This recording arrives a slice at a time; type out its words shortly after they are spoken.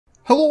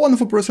Hello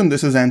wonderful person,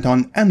 this is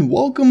Anton and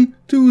welcome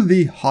to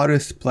the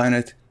hottest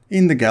planet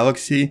in the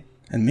galaxy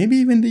and maybe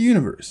even the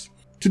universe.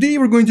 Today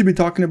we're going to be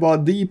talking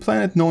about the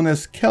planet known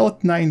as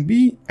Kelt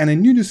 9b and a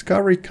new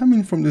discovery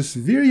coming from this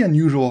very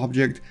unusual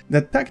object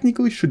that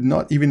technically should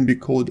not even be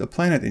called a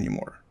planet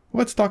anymore.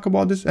 Let's talk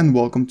about this and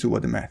welcome to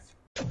What the Math.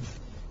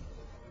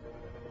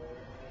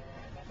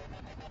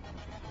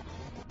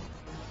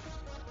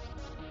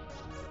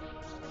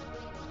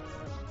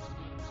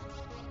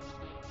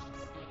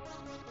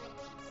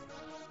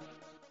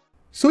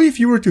 So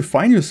if you were to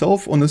find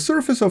yourself on the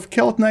surface of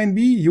Kelt 9b,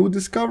 you would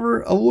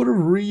discover a lot of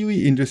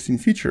really interesting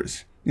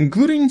features,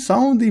 including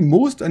some of the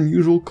most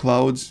unusual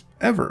clouds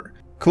ever.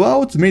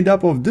 Clouds made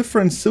up of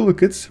different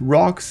silicates,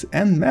 rocks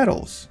and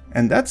metals,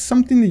 and that's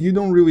something that you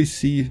don't really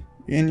see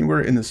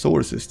anywhere in the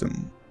solar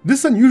system.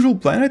 This unusual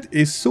planet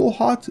is so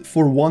hot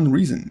for one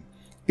reason.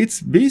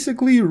 It's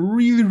basically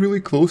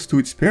really close to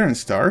its parent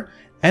star,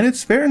 and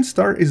its parent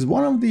star is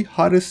one of the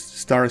hottest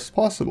stars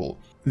possible.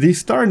 The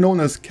star known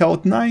as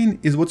Kelt 9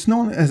 is what's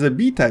known as a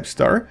B-type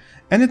star,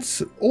 and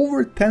it's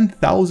over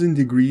 10,000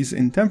 degrees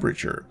in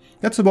temperature.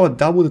 That's about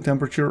double the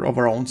temperature of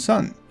our own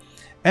sun.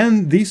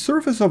 And the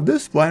surface of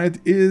this planet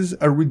is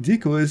a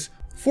ridiculous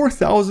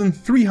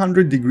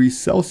 4,300 degrees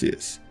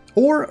Celsius,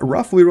 or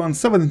roughly around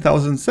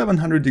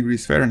 7,700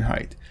 degrees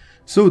Fahrenheit.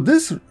 So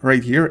this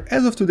right here,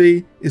 as of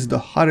today, is the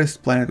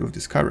hottest planet we've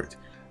discovered.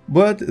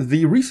 But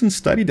the recent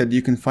study that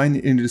you can find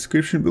in the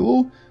description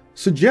below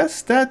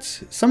suggests that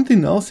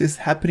something else is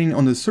happening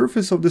on the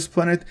surface of this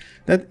planet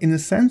that in a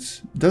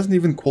sense doesn't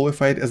even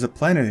qualify it as a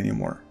planet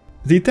anymore.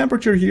 The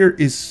temperature here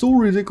is so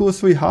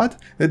ridiculously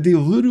hot that they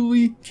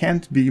literally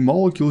can't be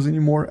molecules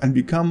anymore and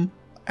become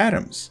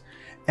atoms.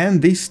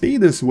 And they stay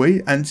this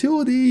way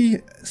until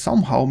they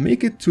somehow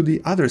make it to the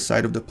other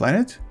side of the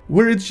planet,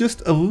 where it's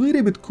just a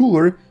little bit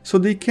cooler so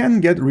they can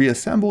get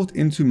reassembled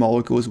into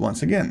molecules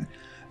once again.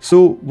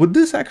 So what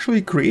this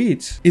actually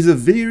creates is a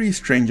very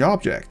strange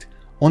object.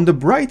 On the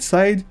bright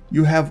side,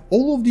 you have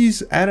all of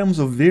these atoms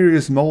of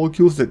various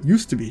molecules that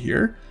used to be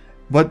here,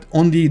 but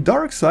on the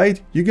dark side,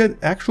 you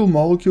get actual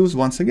molecules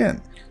once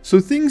again. So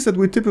things that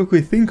we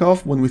typically think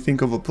of when we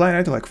think of a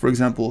planet, like for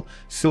example,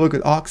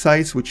 silicate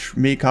oxides, which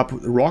make up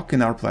rock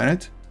in our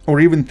planet,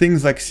 or even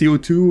things like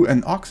CO2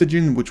 and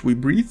oxygen, which we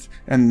breathe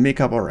and make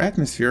up our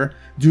atmosphere,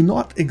 do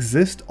not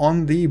exist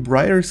on the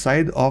brighter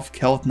side of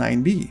Kelt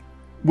 9b,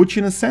 which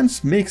in a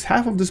sense makes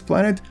half of this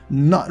planet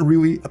not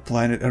really a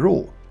planet at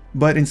all,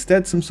 but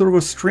instead some sort of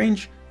a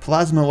strange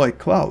plasma-like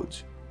cloud.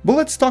 But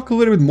let's talk a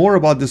little bit more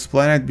about this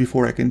planet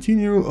before I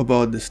continue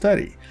about the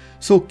study.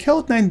 So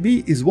Kelt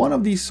 9b is one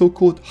of these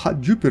so-called hot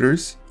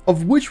Jupiters,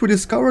 of which we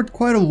discovered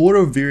quite a lot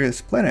of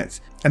various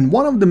planets. And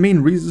one of the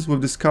main reasons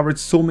we've discovered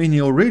so many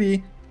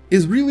already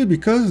is really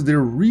because they're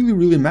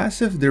really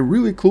massive, they're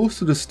really close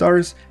to the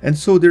stars, and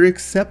so they're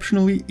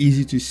exceptionally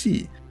easy to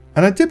see.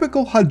 And a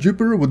typical hot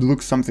Jupiter would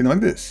look something like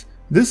this.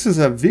 This is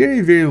a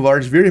very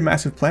large, very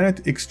massive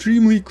planet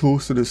extremely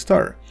close to the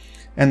star.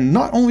 And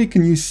not only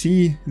can you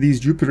see these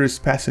Jupiters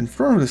pass in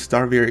front of the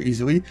star very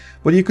easily,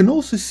 but you can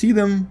also see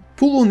them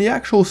pull on the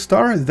actual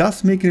star,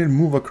 thus making it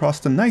move across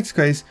the night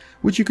skies,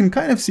 which you can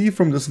kind of see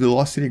from this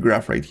velocity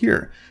graph right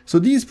here. So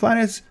these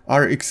planets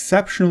are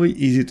exceptionally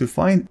easy to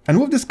find, and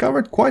we've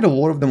discovered quite a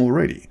lot of them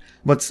already.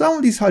 But some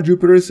of these hot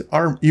Jupiters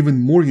are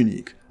even more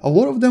unique. A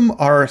lot of them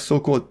are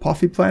so-called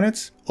puffy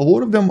planets, a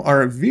lot of them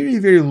are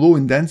very low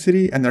in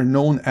density and are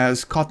known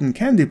as cotton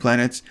candy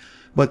planets,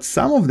 but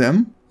some of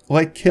them,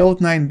 like Kelt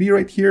 9b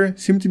right here,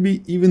 seem to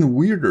be even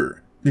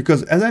weirder,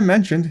 because as I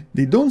mentioned,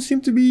 they don't seem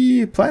to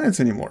be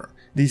planets anymore.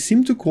 They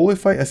seem to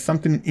qualify as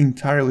something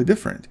entirely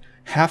different.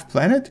 Half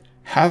planet,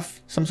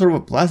 half some sort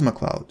of a plasma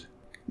cloud.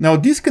 Now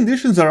these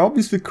conditions are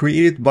obviously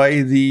created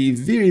by the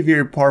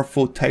very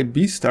powerful Type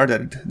B star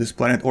that this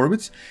planet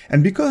orbits,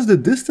 and because the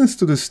distance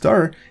to the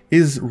star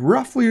is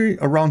roughly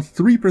around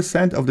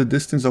 3% of the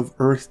distance of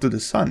Earth to the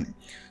Sun.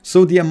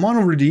 So the amount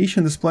of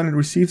radiation this planet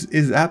receives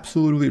is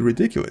absolutely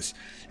ridiculous.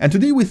 And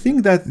today we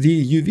think that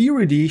the UV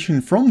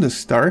radiation from the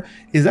star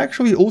is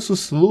actually also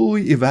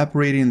slowly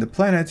evaporating the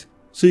planet,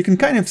 so you can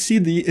kind of see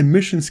the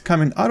emissions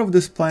coming out of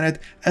this planet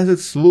as it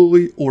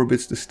slowly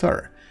orbits the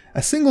star.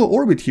 A single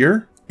orbit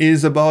here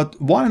is about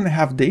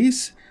 1.5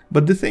 days,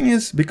 but the thing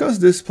is, because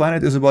this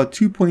planet is about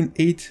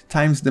 2.8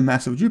 times the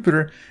mass of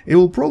Jupiter, it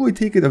will probably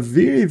take it a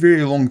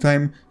very long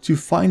time to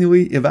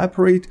finally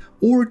evaporate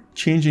or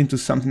change into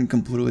something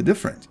completely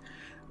different.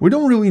 We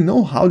don't really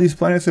know how these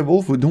planets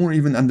evolve, we don't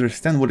even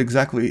understand what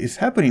exactly is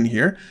happening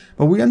here,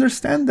 but we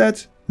understand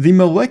that the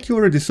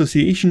molecular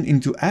dissociation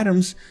into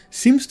atoms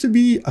seems to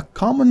be a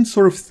common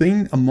sort of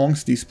thing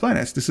amongst these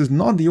planets. This is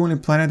not the only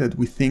planet that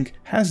we think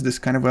has this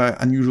kind of an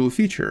unusual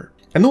feature.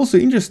 And also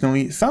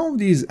interestingly, some of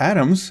these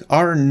atoms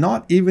are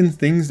not even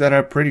things that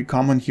are pretty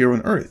common here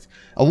on Earth.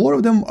 A lot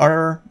of them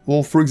are,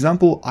 well, for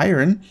example,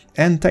 iron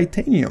and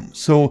titanium.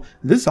 So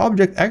this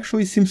object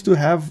actually seems to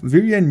have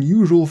very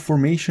unusual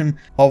formation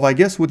of, I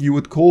guess, what you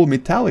would call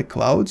metallic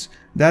clouds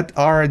that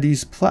are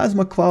these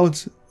plasma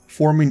clouds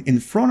forming in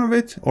front of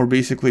it, or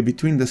basically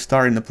between the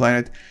star and the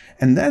planet,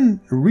 and then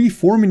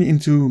reforming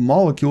into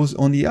molecules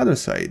on the other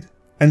side.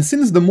 And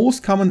since the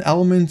most common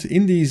element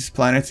in these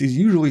planets is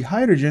usually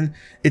hydrogen,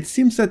 it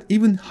seems that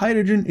even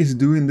hydrogen is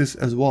doing this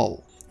as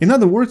well. In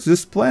other words,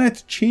 this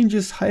planet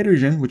changes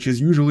hydrogen, which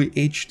is usually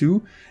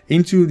H2,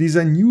 into these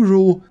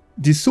unusual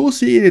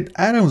dissociated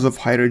atoms of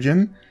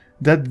hydrogen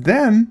that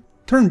then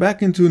turn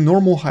back into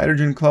normal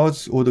hydrogen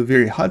clouds, or the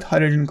very hot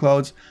hydrogen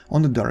clouds,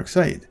 on the dark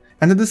side.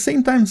 And at the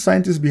same time,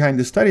 scientists behind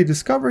the study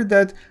discovered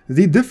that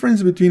the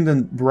difference between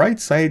the bright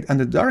side and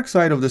the dark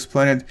side of this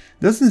planet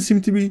doesn't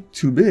seem to be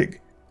too big.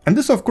 And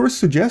this of course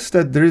suggests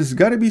that there's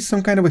gotta be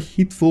some kind of a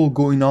heat flow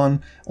going on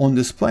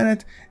this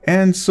planet,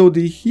 and so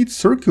the heat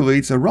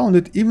circulates around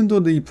it even though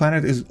the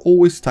planet is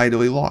always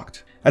tidally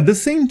locked. At the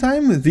same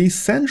time, the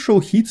central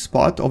heat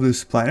spot of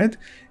this planet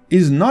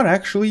is not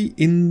actually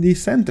in the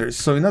center.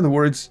 So in other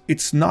words,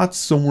 it's not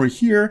somewhere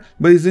here,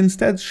 but is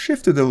instead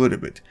shifted a little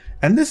bit.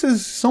 And this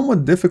is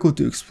somewhat difficult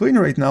to explain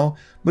right now,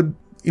 but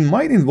it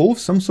might involve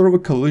some sort of a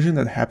collision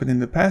that happened in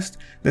the past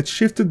that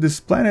shifted this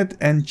planet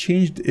and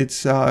changed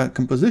its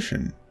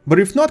composition. But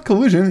if not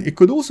collision, it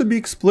could also be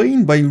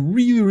explained by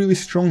really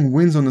strong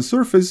winds on the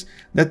surface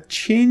that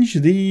change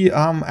the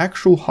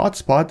actual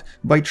hotspot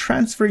by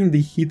transferring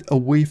the heat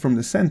away from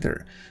the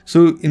center.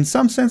 So in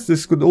some sense,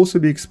 this could also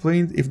be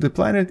explained if the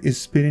planet is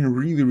spinning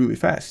really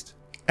fast.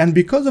 And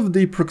because of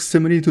the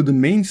proximity to the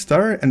main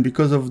star and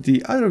because of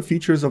the other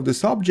features of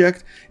this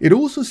object, it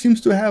also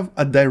seems to have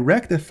a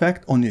direct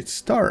effect on its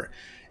star.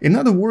 In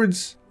other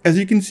words, as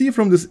you can see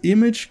from this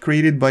image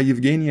created by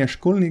Evgenia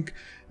Shkolnik,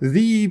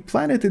 the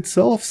planet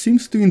itself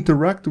seems to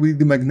interact with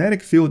the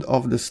magnetic field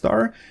of the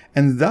star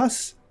and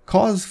thus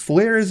cause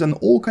flares and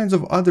all kinds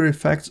of other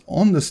effects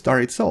on the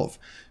star itself.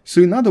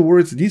 So in other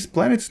words, these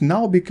planets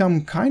now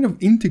become kind of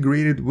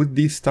integrated with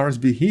the star's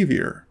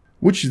behavior,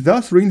 which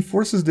thus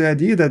reinforces the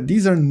idea that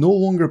these are no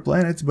longer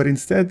planets but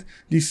instead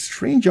these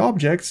strange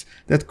objects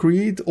that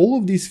create all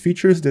of these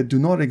features that do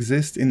not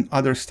exist in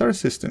other star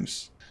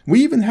systems.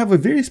 We even have a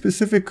very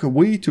specific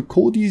way to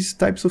call these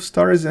types of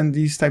stars and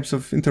these types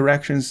of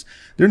interactions.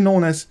 They're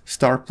known as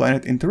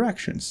star-planet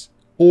interactions,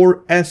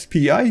 or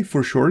SPI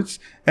for shorts,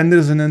 and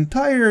there's an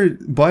entire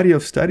body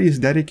of studies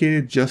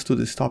dedicated just to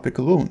this topic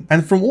alone.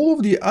 And from all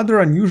of the other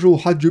unusual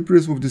hot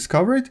Jupiters we've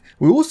discovered,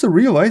 we also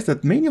realized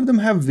that many of them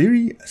have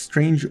very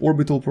strange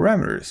orbital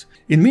parameters.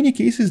 In many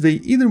cases, they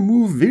either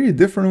move very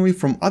differently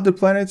from other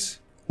planets,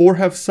 or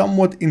have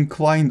somewhat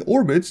inclined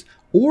orbits,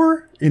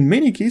 or in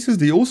many cases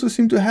they also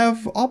seem to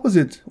have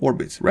opposite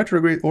orbits,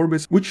 retrograde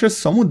orbits, which are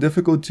somewhat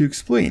difficult to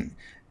explain.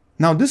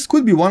 Now this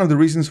could be one of the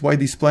reasons why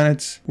these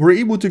planets were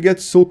able to get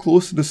so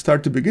close to the star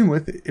to begin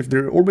with. If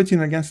they're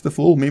orbiting against the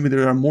flow, maybe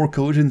there are more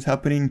collisions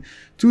happening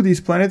to these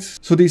planets,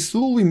 so they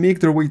slowly make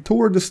their way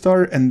toward the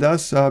star and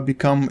thus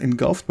become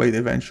engulfed by it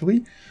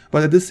eventually.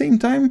 But at the same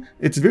time,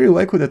 it's very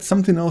likely that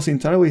something else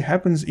entirely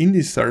happens in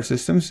these star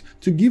systems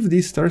to give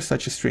these stars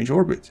such a strange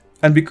orbit.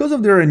 And because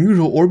of their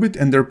unusual orbit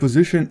and their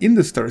position in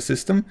the star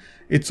system,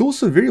 it's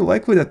also very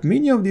likely that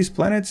many of these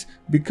planets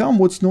become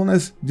what's known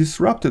as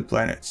disrupted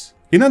planets.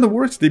 In other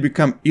words, they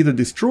become either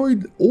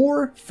destroyed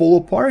or fall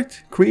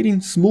apart,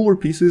 creating smaller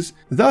pieces,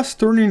 thus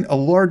turning a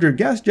larger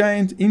gas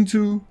giant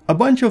into a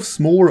bunch of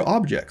smaller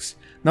objects.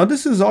 Now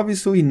this is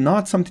obviously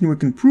not something we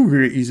can prove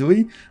very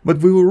easily, but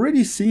we've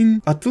already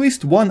seen at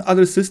least one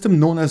other system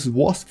known as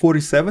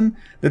WASP-47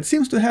 that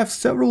seems to have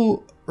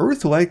several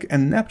Earth-like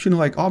and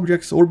Neptune-like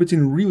objects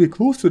orbiting really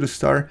close to the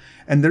star,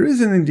 and there is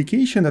an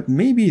indication that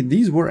maybe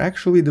these were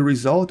actually the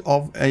result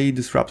of a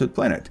disrupted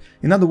planet.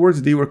 In other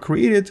words, they were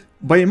created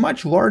by a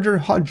much larger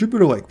hot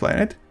Jupiter-like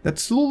planet that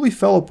slowly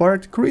fell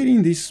apart,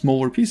 creating these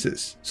smaller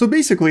pieces. So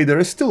basically, there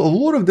is still a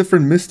lot of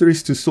different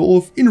mysteries to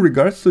solve in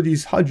regards to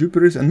these hot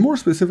Jupiters, and more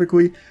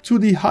specifically to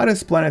the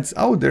hottest planets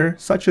out there,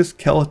 such as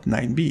Kelt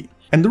 9b.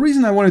 And the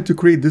reason I wanted to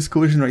create this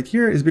collision right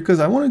here is because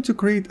I wanted to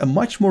create a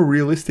much more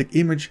realistic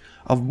image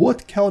of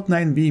what Kelt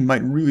 9b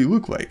might really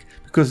look like,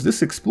 because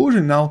this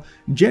explosion now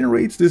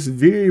generates this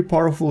very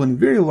powerful and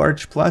very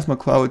large plasma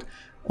cloud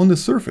on the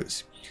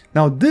surface.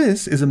 Now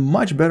this is a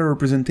much better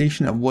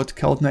representation of what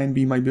Kelt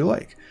 9b might be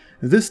like.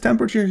 This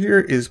temperature here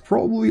is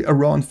probably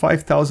around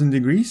 5000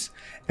 degrees,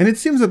 and it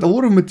seems that a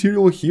lot of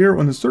material here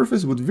on the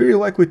surface would very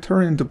likely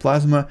turn into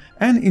plasma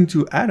and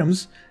into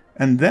atoms,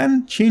 and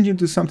then change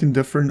into something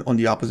different on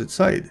the opposite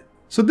side.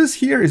 So this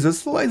here is a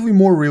slightly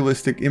more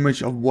realistic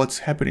image of what's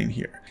happening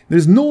here.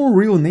 There's no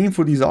real name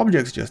for these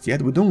objects just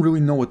yet, we don't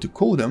really know what to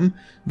call them,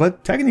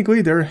 but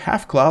technically they're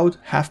half cloud,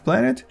 half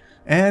planet,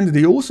 and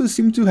they also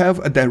seem to have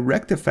a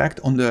direct effect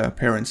on the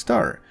parent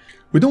star.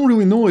 We don't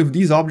really know if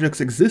these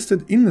objects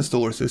existed in the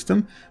solar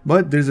system,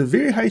 but there's a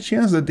very high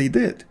chance that they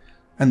did.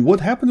 And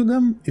what happened to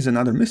them is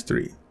another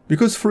mystery.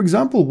 Because for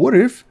example, what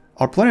if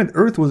our planet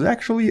Earth was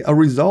actually a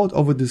result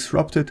of a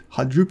disrupted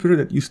hot Jupiter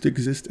that used to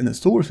exist in the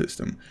solar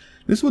system?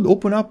 This would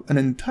open up an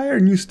entire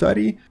new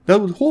study that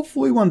would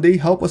hopefully one day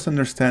help us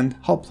understand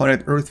how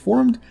planet Earth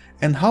formed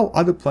and how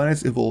other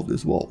planets evolved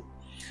as well.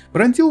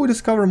 But until we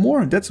discover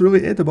more, that's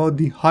really it about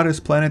the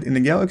hottest planet in the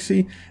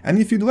galaxy, and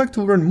if you'd like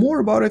to learn more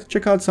about it,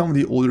 check out some of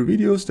the older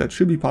videos that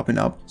should be popping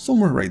up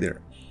somewhere right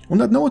there. On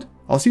that note,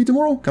 I'll see you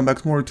tomorrow, come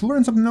back tomorrow to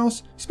learn something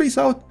else, space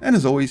out, and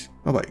as always,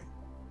 bye bye.